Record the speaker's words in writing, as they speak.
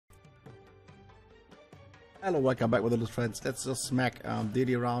Hello, welcome back with little friends. Let's just smack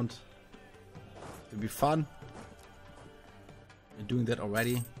Diddy around. It'll be fun. We're doing that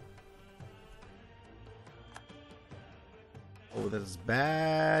already. Oh, that is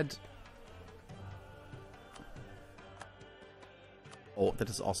bad. Oh, that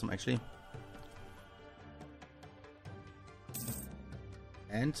is awesome actually.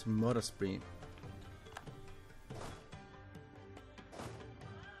 And murder spree.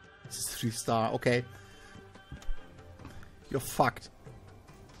 This is 3-star, okay. You're fucked.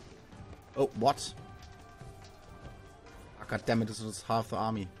 Oh, what? Oh, God damn it, this is half the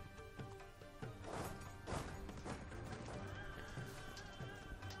army.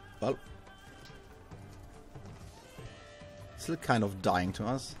 Well. Still kind of dying to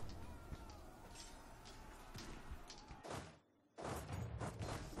us.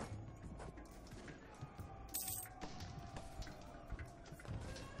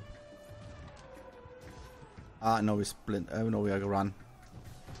 Ah, no, we split. Oh, no, we are gonna run.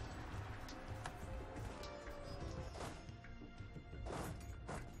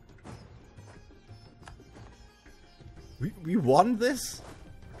 We won this?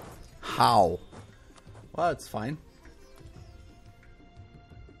 How? Well, it's fine.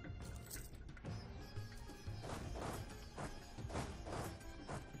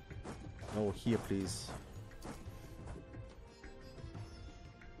 No, here, please.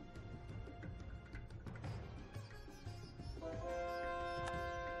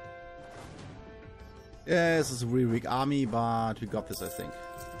 Yeah, this is a really weak army, but we got this, I think.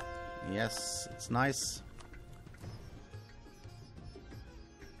 Yes, it's nice.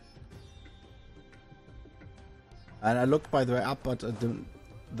 And I looked, by the way, up, but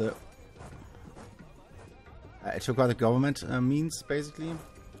I took out the government means, basically.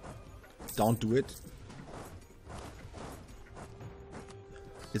 Don't do it.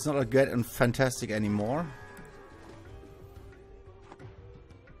 It's not good and fantastic anymore.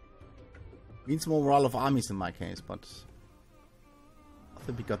 Means more morale of armies in my case, but I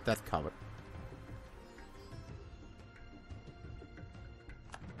think we got that covered.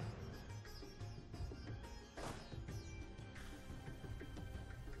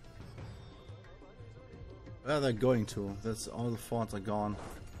 Where are they going to? That's all the forts are gone.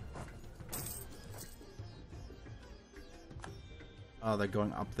 Oh, they're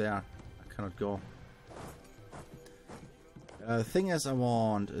going up there. I cannot go. The thing is, I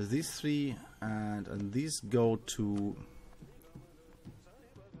want these three, and these go to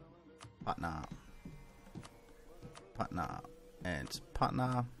Patna, and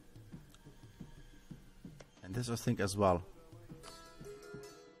Patna, and this I think as well.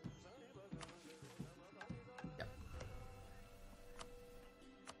 Yep.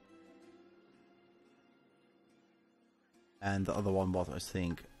 And the other one was, I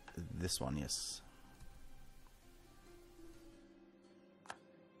think, this one, yes.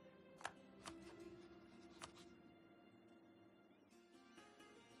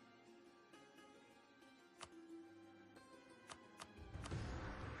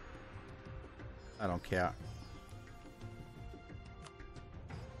 I don't care.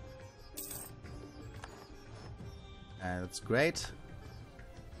 And it's great.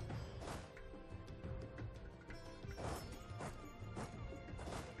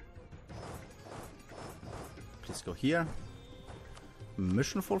 Please go here.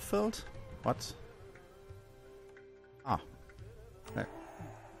 Mission fulfilled? What? Ah.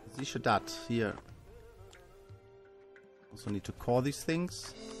 Sie should that here. Also need to core these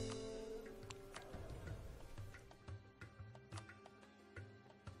things.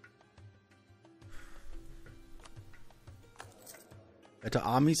 Better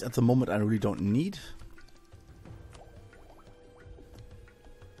armies at the moment I really don't need.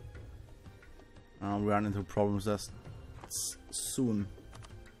 We run into problems just soon.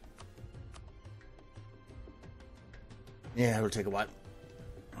 Yeah, it will take a while.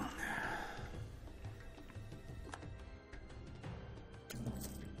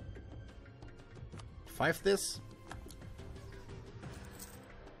 Five this.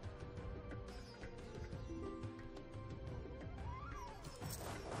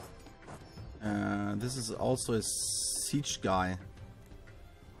 This is also a siege guy.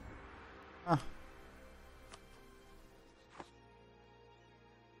 Ah.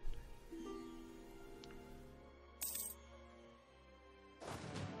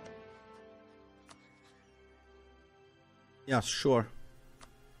 Yeah, sure.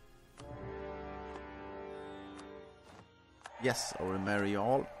 Yes, I will marry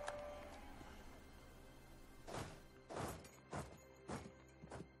all.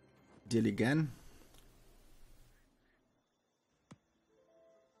 Deal again.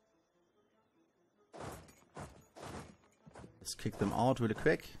 Let's kick them out really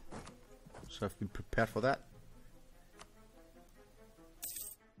quick. Should have been prepared for that.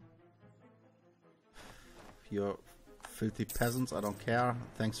 You filthy peasants, I don't care.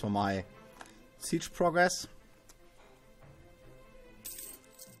 Thanks for my siege progress.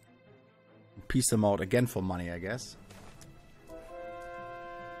 Piece them out again for money, I guess.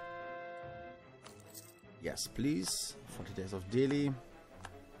 Yes, please. 40 days of daily.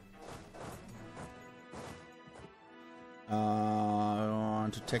 I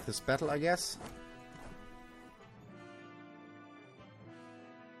want to take this battle, I guess.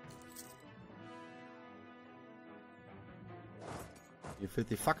 You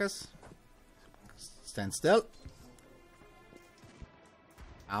filthy fuckers. Stand still.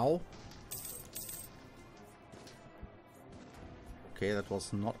 Ow. Okay, that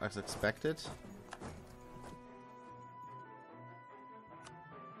was not as expected.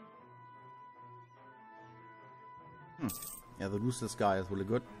 Yeah, the ruthless guy is really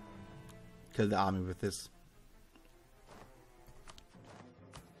good. Kill the army with this.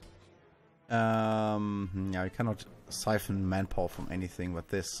 Yeah, we cannot siphon manpower from anything but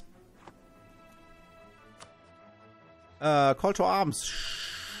this. Call to arms.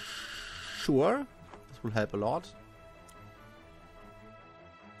 Sure. This will help a lot.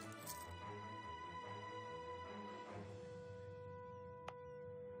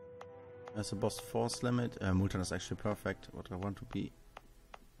 There's a boss force limit. Multan is actually perfect. What I want to be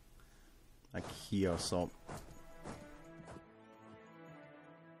like here, so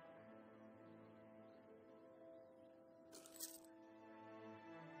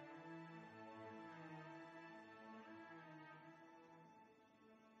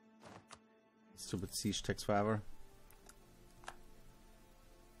stupid siege takes forever.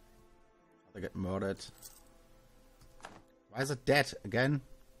 They get murdered. Why is it dead again?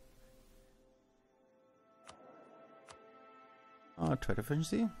 Trade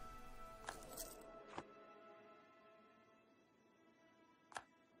efficiency.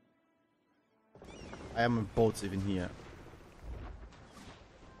 I am in boats even here.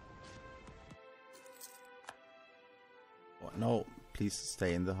 Oh, no, please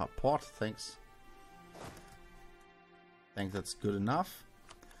stay in the port. Thanks. I think that's good enough.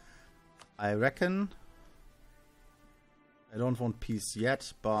 I reckon. I don't want peace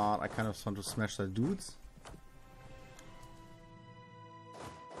yet, but I kind of want to smash the dudes.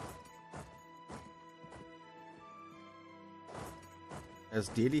 There's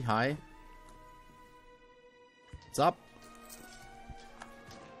daily high. What's up?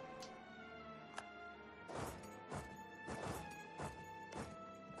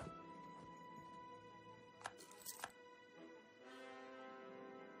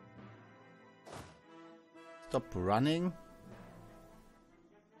 Stop running.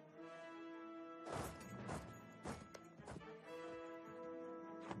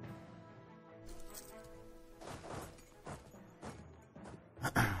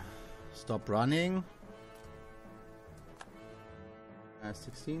 Stop running.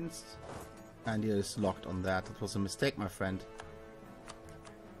 16th. And he is locked on that. It was a mistake, my friend.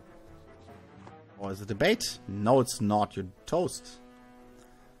 Or is it a bait? No, it's not. You're toast.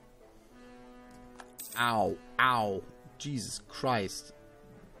 Ow. Ow. Jesus Christ.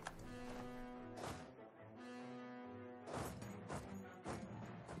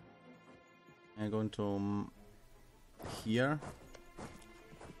 I'm going to here.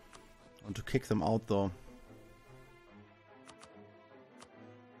 I want to kick them out though.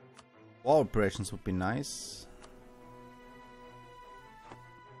 War operations would be nice.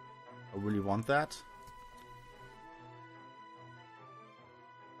 I really want that.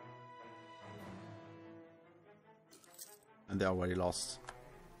 And they already lost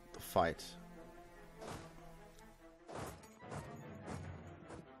the fight.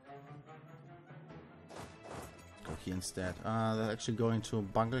 Go here instead. They're actually going to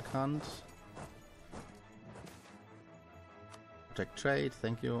Bungelkant. Protect trade,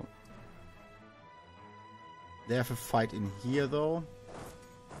 thank you. They have a fight in here though.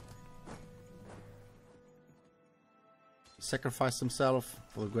 Sacrifice himself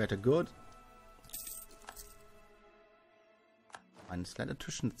for the greater good. Minus land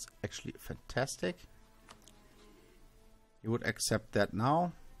attrition, it's actually fantastic. You would accept that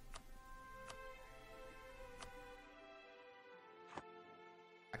now.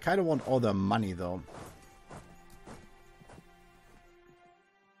 I kind of want all the money though.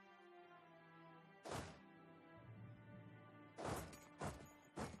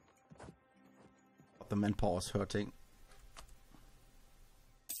 But the manpower is hurting.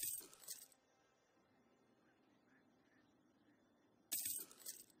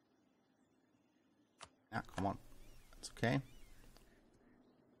 Yeah, come on. It's okay.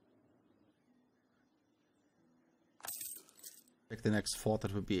 Take the next fort,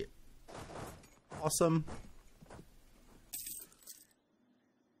 that would be awesome.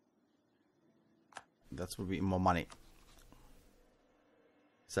 That would be more money.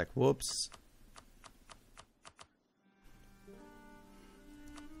 It's like, whoops.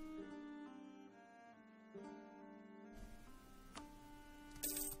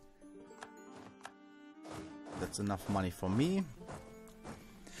 That's enough money for me.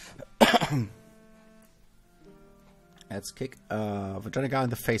 Let's kick Vajanika in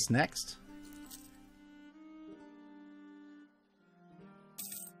the face next.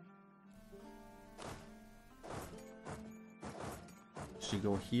 She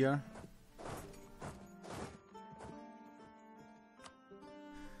go here.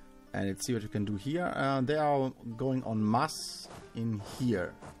 And let's see what we can do here. They are going en masse in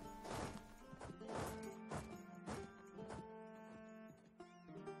here.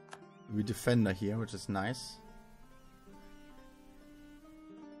 We defender here, which is nice.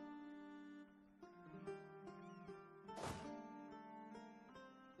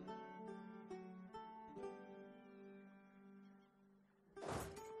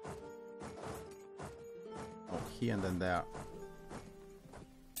 Oh, here and then there.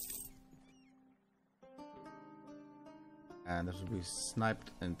 And this will be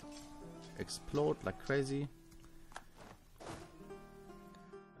sniped and explode like crazy.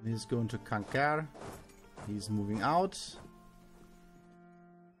 He's going to Kankar. He's moving out.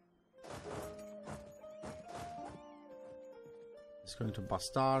 He's going to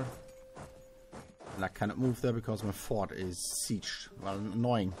Bastar. And I cannot move there because my fort is sieged. Well,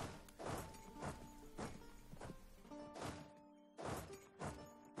 annoying.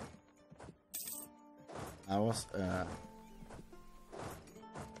 I was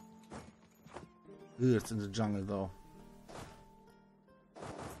it's in the jungle though.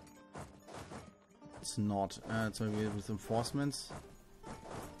 It's not. It's maybe with enforcements.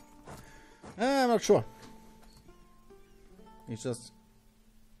 I'm not sure. He's just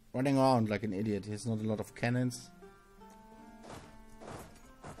running around like an idiot. He has not a lot of cannons.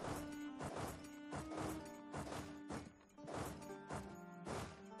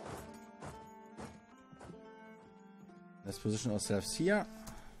 Let's position ourselves here.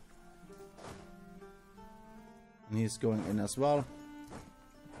 And he's going in as well.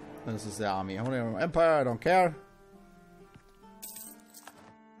 This is the army. Holy Empire, I don't care.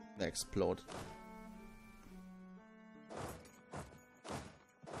 They explode.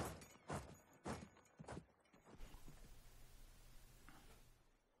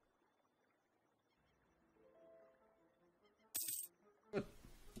 Good.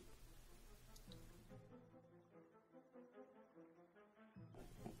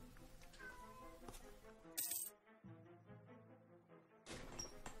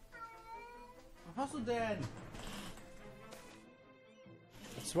 How's it?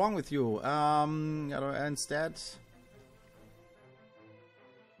 What's wrong with you? Instead.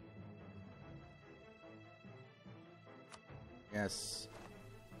 Yes.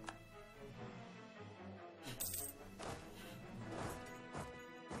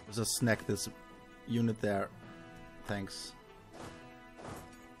 Just snack this unit there. Thanks.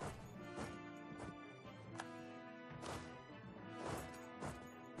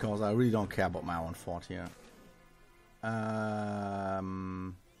 Because I really don't care about my own fort here.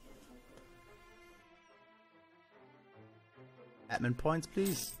 Admin points,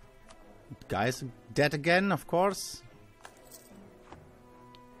 please. Guys, dead again, of course.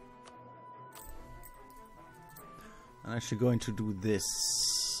 I'm actually going to do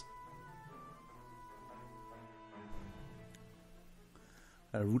this.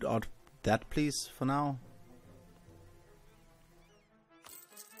 Root out that, please, for now.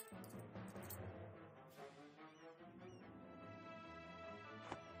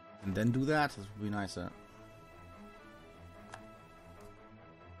 And then do that. This would be nicer.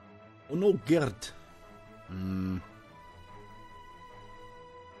 Oh no, Gerd.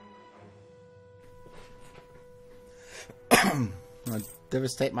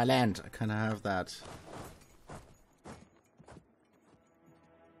 Devastate my land. I kind of have that.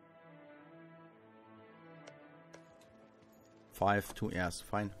 Five, 2 yes,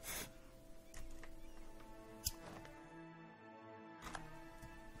 fine.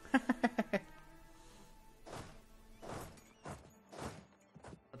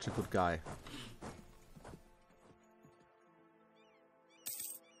 Such a good guy.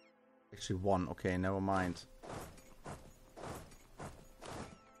 Actually 1, okay, never mind.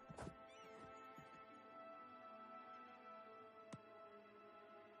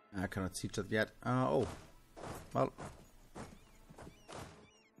 I cannot siege that yet. Oh. Well.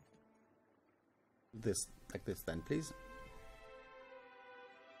 This, like this then, please.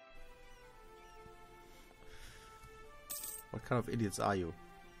 What kind of idiots are you?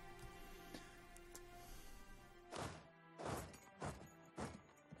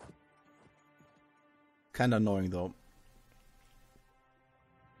 Kinda annoying though.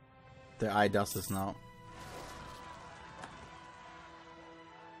 The eye does this now.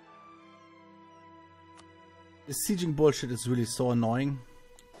 This sieging bullshit is really so annoying.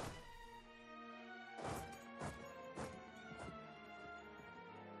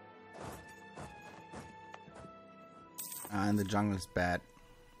 And the jungle is bad.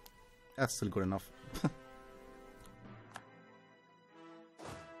 That's still good enough.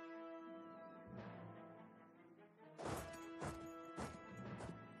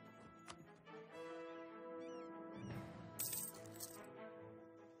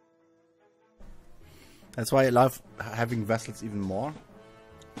 That's why I love having vessels even more.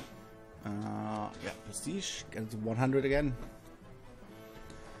 Yeah, prestige. Get it to 100 again.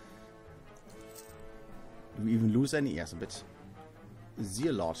 Do we even lose any? Yes, a bit.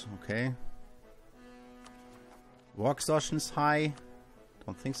 Zealot, okay. War exhaustion is high.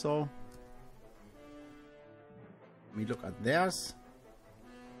 Don't think so. Let me look at theirs.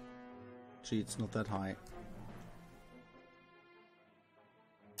 Gee, it's not that high.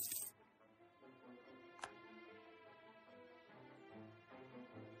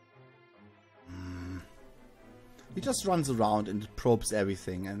 He just runs around and probes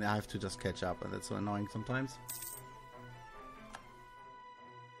everything, and I have to just catch up, and that's so annoying sometimes.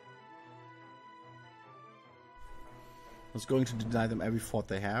 I was going to deny them every fort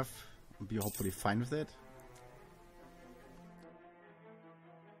they have, and be hopefully fine with it.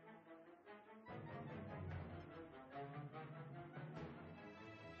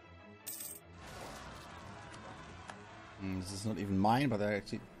 This is not even mine, but they're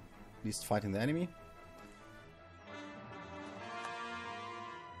actually at least fighting the enemy.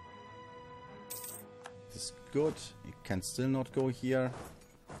 This is good. You can still not go here.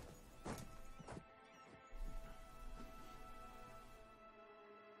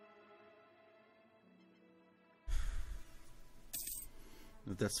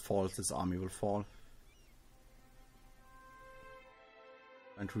 If this falls, this army will fall.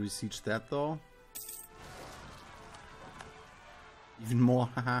 And to besiege that though. Even more,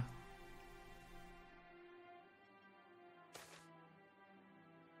 haha.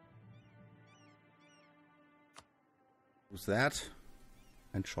 Who's that?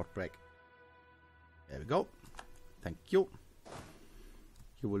 And short break. There we go. Thank you.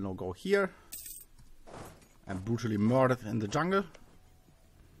 You will now go here. And brutally murdered in the jungle.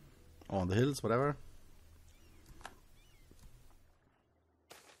 Or on the hills, whatever.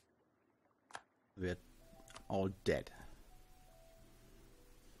 We're all dead.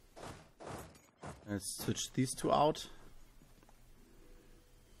 Let's switch these two out.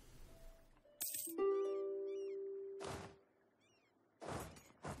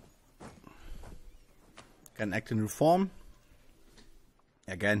 Can act in reform.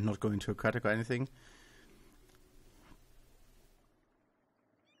 Again, not going to a critic or anything.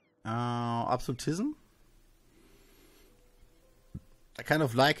 Absolutism. I kind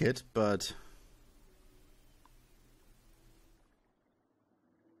of like it, but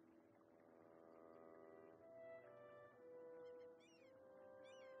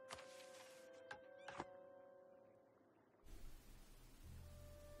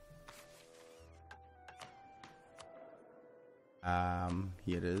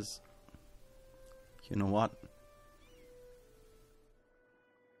here it is. You know what?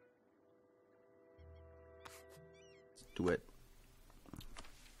 Let's do it.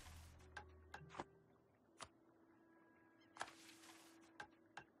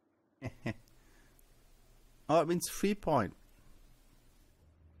 Oh, it means 3 point.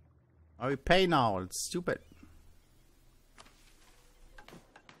 Oh, we pay now. It's stupid.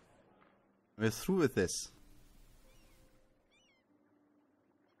 We're through with this.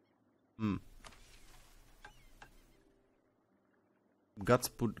 Goods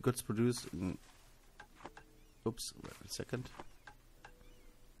produced. Oops, wait a second.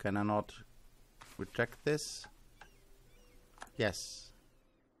 Can I not retract this? Yes.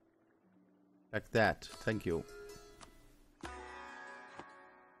 Like that. Thank you.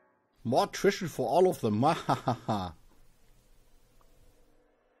 More attrition for all of them. Mahahaha.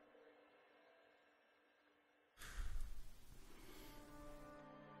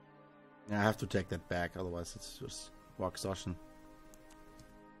 Yeah, I have to take that back, otherwise it's just war exhaustion.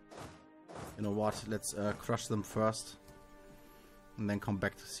 You know what? Let's crush them first, and then come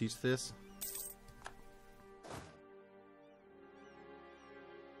back to siege this.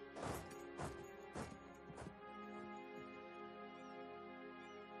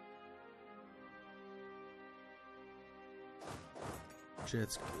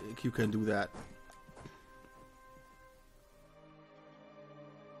 Jets, you can do that.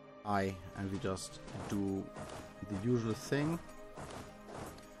 And we just do the usual thing.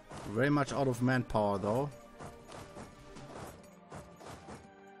 Very much out of manpower though.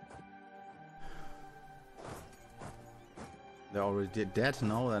 They're already dead?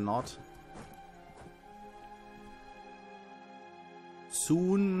 No, they're not.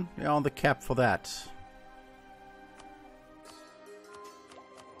 Soon, we're on the cap for that.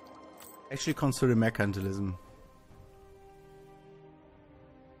 Actually consider mercantilism.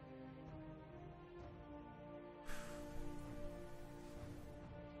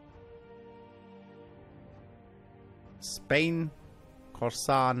 Spain,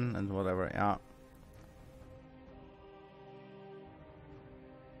 Corsan, and whatever, yeah.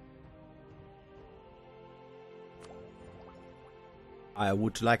 I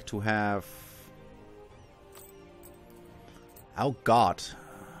would like to have... Oh god.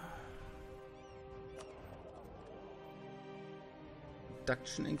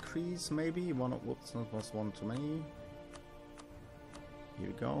 Production increase, maybe? Whoops, that was one too many. Here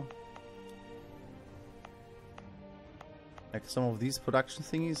we go. Like some of these production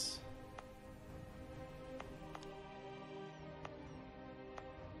thingies.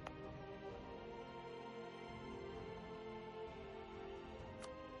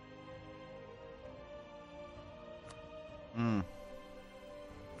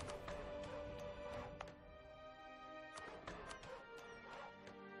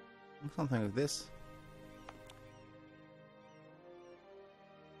 Something like this.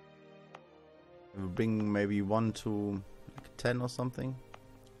 We'll bring maybe 1 to like 10 or something.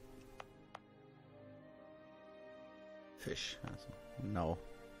 Fish. No.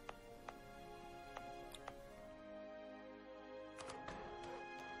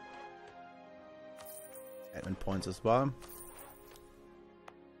 Admin points as well.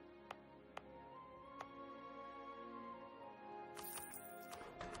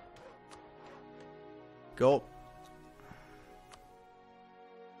 Go.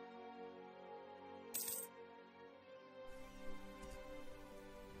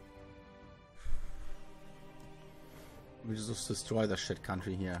 We just destroy the shit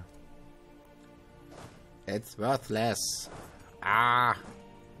country here. It's worthless. Ah.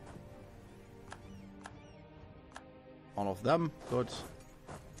 All of them. Good.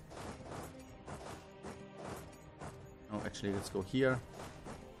 Oh, actually, let's go here.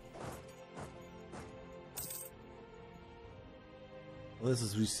 Well, this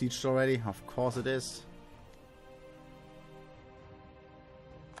is besieged already. Of course it is.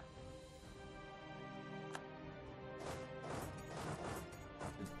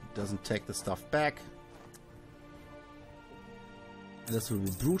 It doesn't take the stuff back. This will be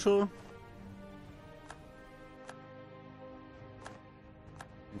brutal.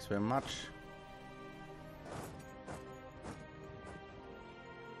 Thanks very much.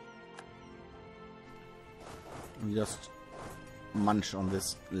 We just munch on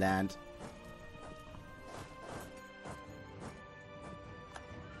this land.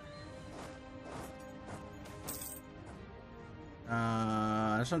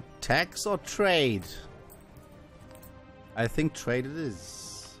 National tax or trade? I think trade it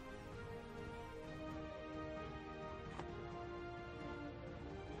is.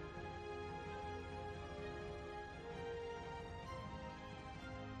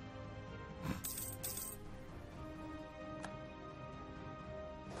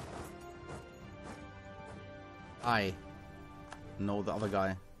 I know the other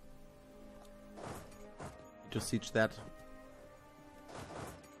guy. Just siege that.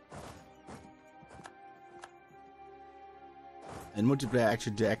 In multiplayer, I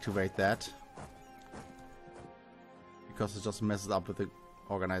actually deactivate that because it just messes up with the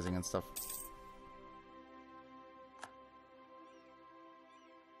organizing and stuff.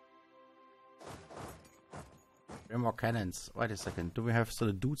 There are more cannons. Wait a second. Do we have still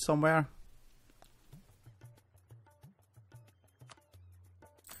a dude somewhere?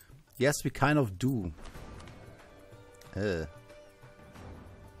 Yes, we kind of do. It's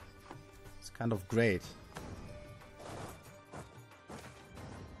kind of great.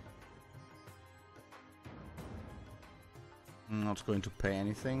 I'm not going to pay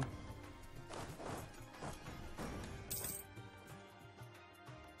anything.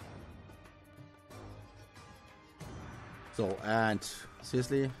 So, and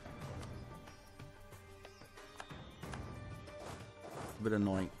seriously, a bit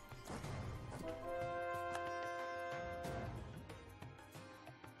annoying.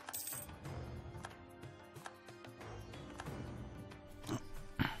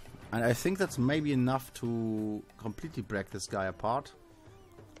 And I think that's maybe enough to completely break this guy apart.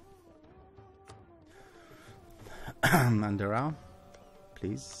 Mandara,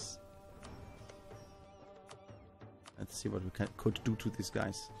 please. Let's see what we could do to these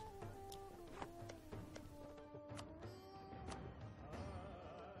guys.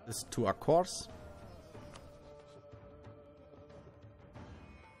 This to our course.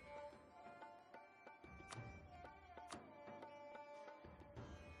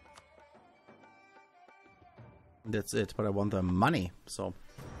 That's it, but I want the money, so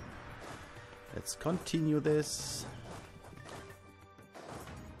let's continue this.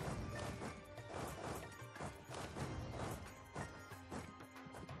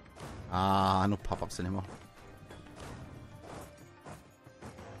 Ah, no pop-ups anymore.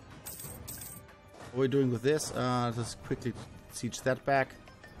 What are we doing with this? Just quickly siege that back.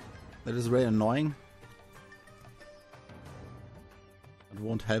 That is very annoying. It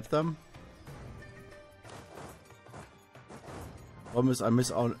won't help them. Problem is I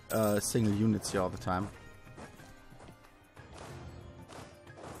miss all single units here all the time.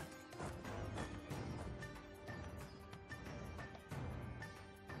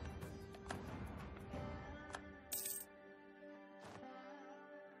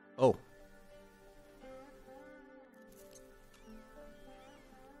 Oh.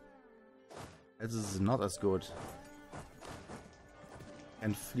 This is not as good.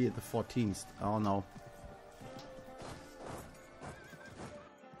 And flee at the 14th. Oh no.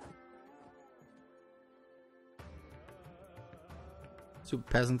 Two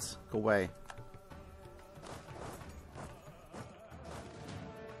peasants, go away.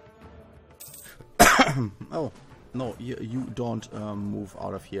 Oh, no, you don't move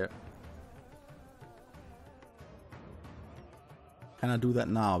out of here. Can I do that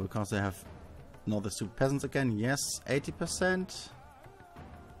now? Because I have... No, the stupid peasants again. Yes, 80%.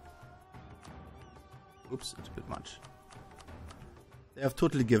 Oops, it's a bit much. They have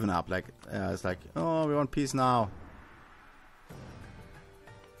totally given up. Like, it's like, oh, we want peace now.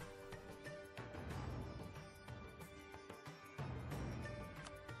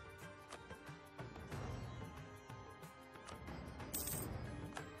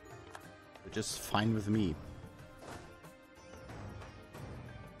 Which is fine with me.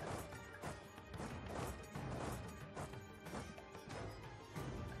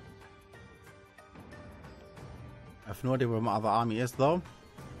 I have no idea where my other army is, though.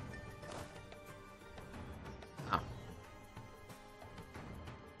 Ah.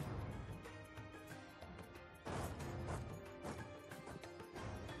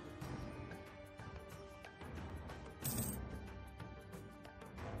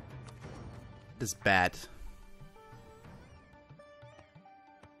 This is bad.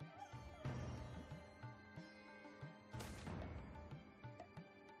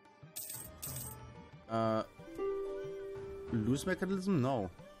 Lose mechanism? No.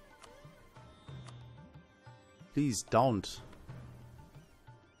 Please don't.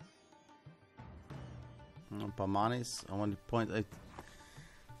 Bamanis, I want to 0.8.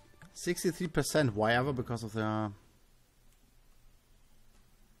 63%. Why ever? Because of the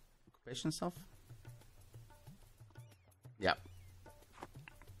occupation stuff? Yeah.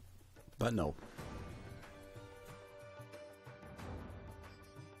 But no.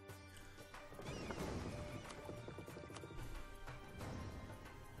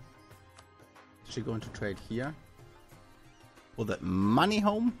 Is she going to trade here? Will that money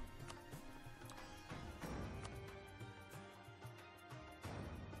home?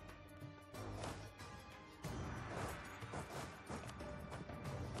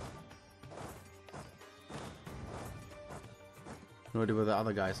 No idea where the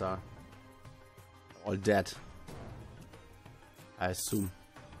other guys are. All dead, I assume.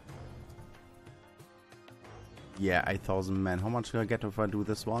 Yeah, 8,000 men. How much do I get if I do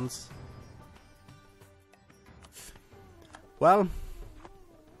this once? Well,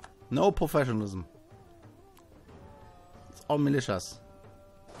 no professionalism. It's all militias.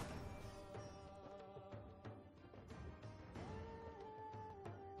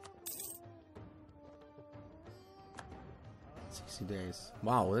 Days.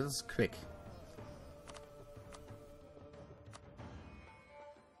 Wow, this is quick.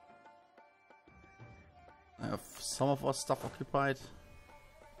 I have some of our stuff occupied.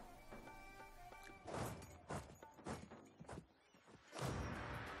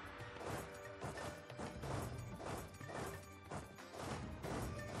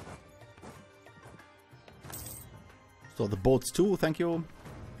 So the boats too, thank you.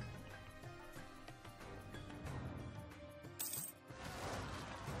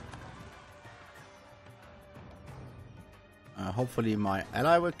 Hopefully my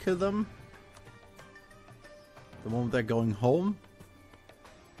ally will kill them the moment they're going home.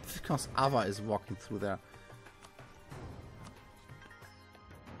 Because Ava is walking through there.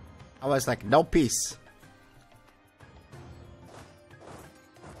 I was like, no peace.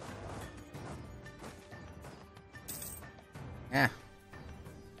 Yeah.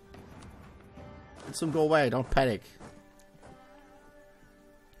 It'll soon go away, don't panic.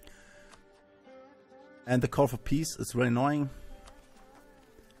 And the call for peace is really annoying.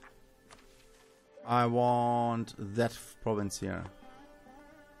 I want that province here.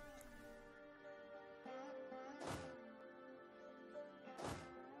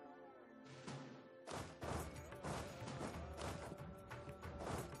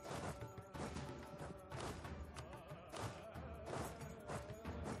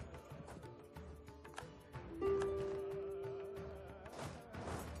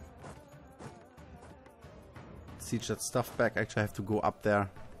 Siege that stuff back. Actually, I have to go up there.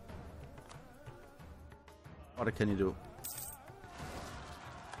 What can you do?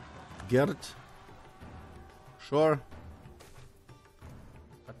 Gert. Sure.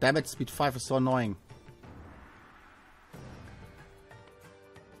 But damn it, speed 5 is so annoying.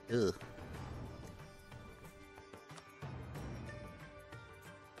 Ugh.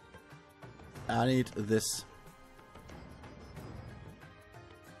 I need this.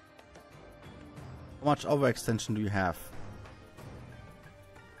 How much overextension do you have?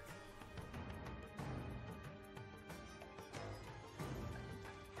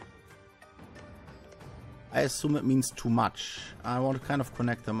 I assume it means too much. I want to kind of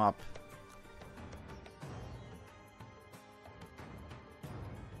connect them up.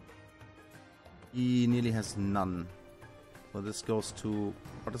 He nearly has none. So this goes to,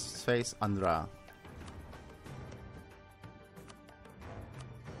 what is his face? Andhra.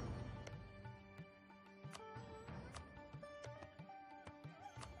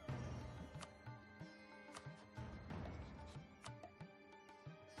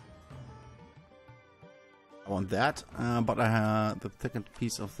 I want that, but the second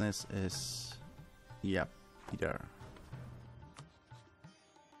piece of this is, yeah, Peter.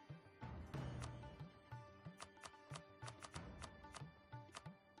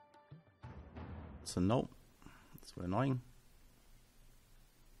 So no, it's very annoying.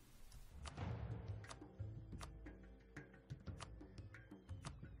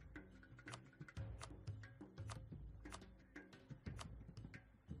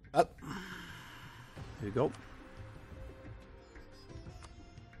 Up. Here we go.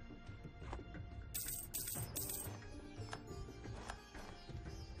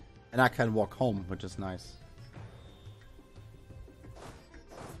 And I can walk home, which is nice.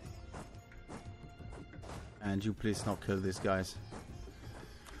 And you please not kill these guys.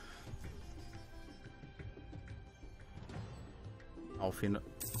 Oh,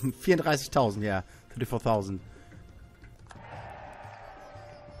 34,000, yeah. 34,000.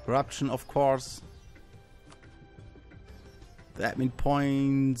 Corruption, of course. The admin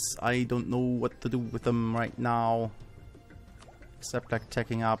points, I don't know what to do with them right now. Except like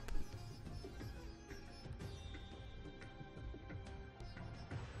tacking up.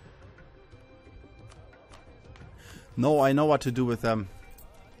 No, I know what to do with them.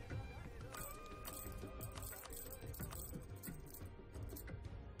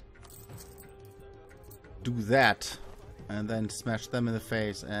 Do that. And then smash them in the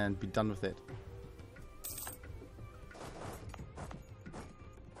face and be done with it.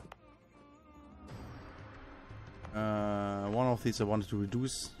 One of these I wanted to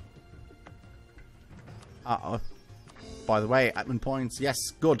reduce. By the way, admin points. Yes,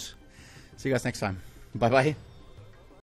 good. See you guys next time. Bye bye.